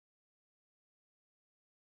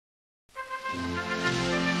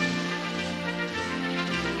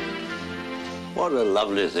What a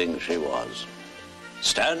lovely thing she was.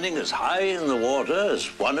 Standing as high in the water as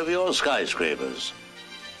one of your skyscrapers.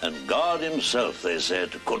 And God himself, they said,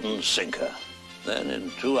 couldn't sink her. Then in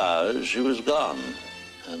 2 hours, she was gone,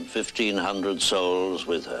 and 1,500 souls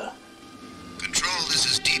with her. Control, this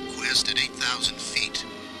is Deep Quest at 8,000 feet.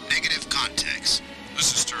 Negative contacts.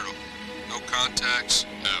 This is Turtle. No contacts.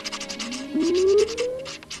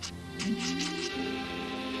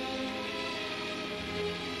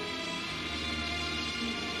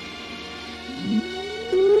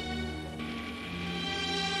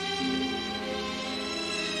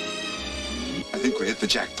 I think we hit the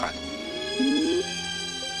jackpot.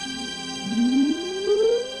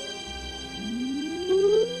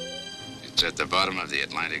 It's at the bottom of the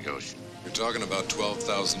Atlantic Ocean. You're talking about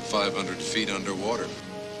 12,500 feet underwater.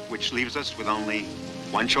 Which leaves us with only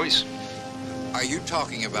one choice. Are you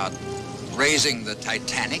talking about raising the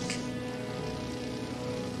Titanic?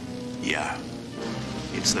 Yeah.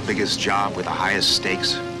 It's the biggest job with the highest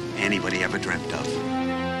stakes anybody ever dreamt of.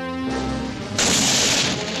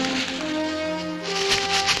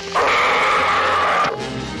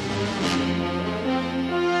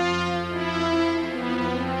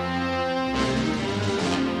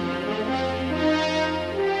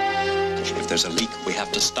 If there's a leak, we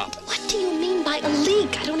have to stop it. What do you mean by a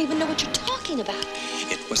leak? I don't even know what you're talking about.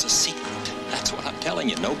 It was a secret. That's what I'm telling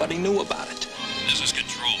you. Nobody knew about it. This is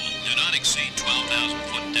Control. Do not exceed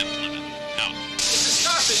 12,000-foot depth limit. Out. It's a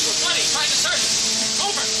starfish. We're flooding. Trying to search it.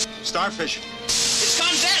 Over. Starfish. It's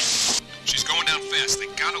gone dead. She's going down fast. They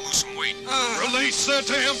gotta lose some weight. Release the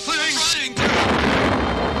damn thing.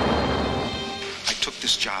 I took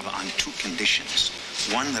this job on 2 conditions.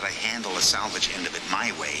 1, that I handle the salvage end of it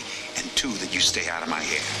my way, and 2, that you stay out of my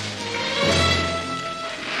hair.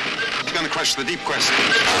 You're gonna crush the Deep Quest.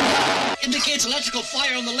 Indicates electrical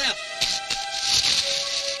fire on the left.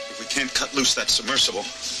 If we can't cut loose that submersible,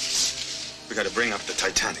 we gotta bring up the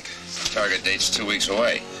Titanic. Target date's 2 weeks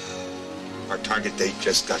away. Our target date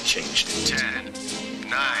just got changed. 10,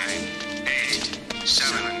 9, 8,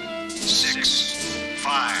 7, 6,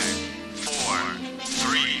 5, 4,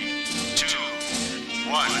 3, 2,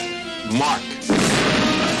 1. Mark.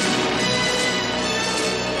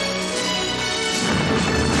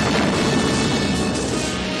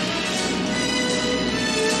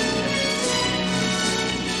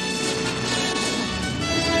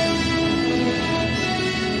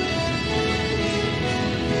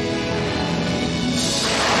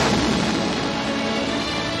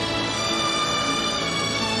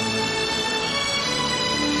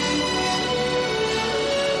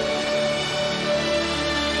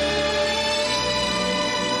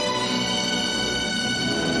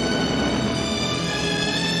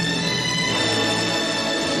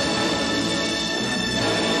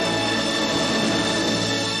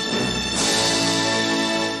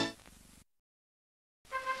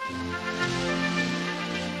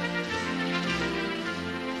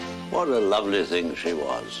 What a lovely thing she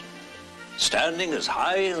was. Standing as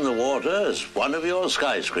high in the water as one of your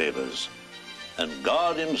skyscrapers. And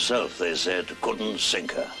God himself, they said, couldn't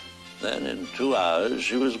sink her. Then in 2 hours,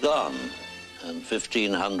 she was gone, and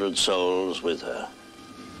 1,500 souls with her.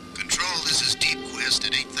 Control, this is Deep Quest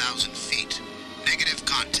at 8,000 feet. Negative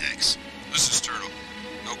contacts. This is Turtle.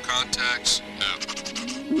 No contacts.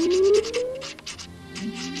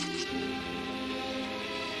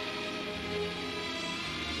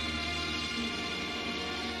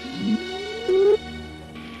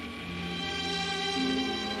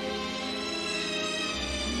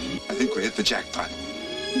 I think we hit the jackpot.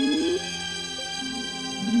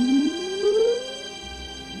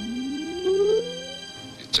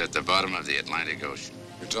 It's at the bottom of the Atlantic Ocean.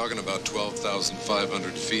 You're talking about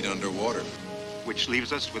 12,500 feet underwater. Which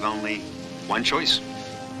leaves us with only one choice.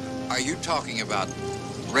 Are you talking about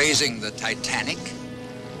raising the Titanic?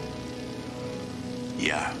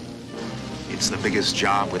 Yeah. It's the biggest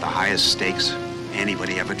job with the highest stakes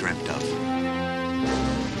anybody ever dreamt of.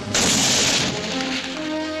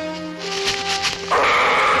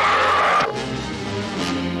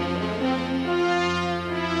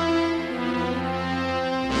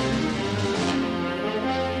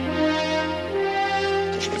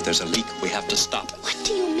 If there's a leak, we have to stop it. What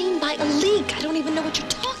do you mean by a leak? I don't even know what you're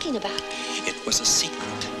talking about. It was a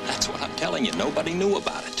secret. That's what I'm telling you. Nobody knew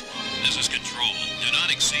about it. This is Control. Do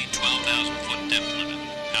not exceed 12,000-foot depth limit.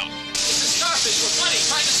 Out. It's a starfish. We're flooding.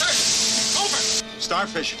 Trying to search it. Over.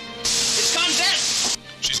 Starfish. It's gone dead.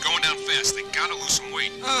 She's going down fast. They gotta lose some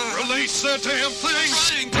weight. Release the damn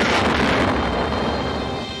thing.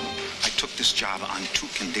 I took this job on 2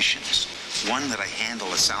 conditions. 1, that I handle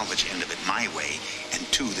the salvage end of it my way, and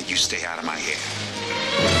 2, that you stay out of my hair.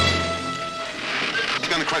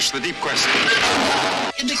 gonna crush the deep quest.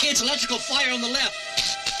 Indicates electrical fire on the left.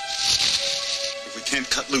 If we can't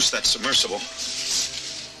cut loose that submersible,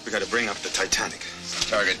 we gotta bring up the Titanic.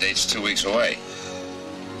 Target date's 2 weeks away.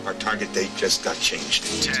 Our target date just got changed.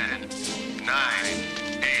 10, 9,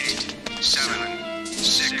 8, 7,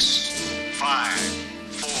 6, 5,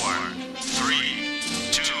 4, 3,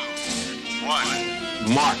 2,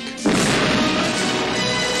 1. Mark.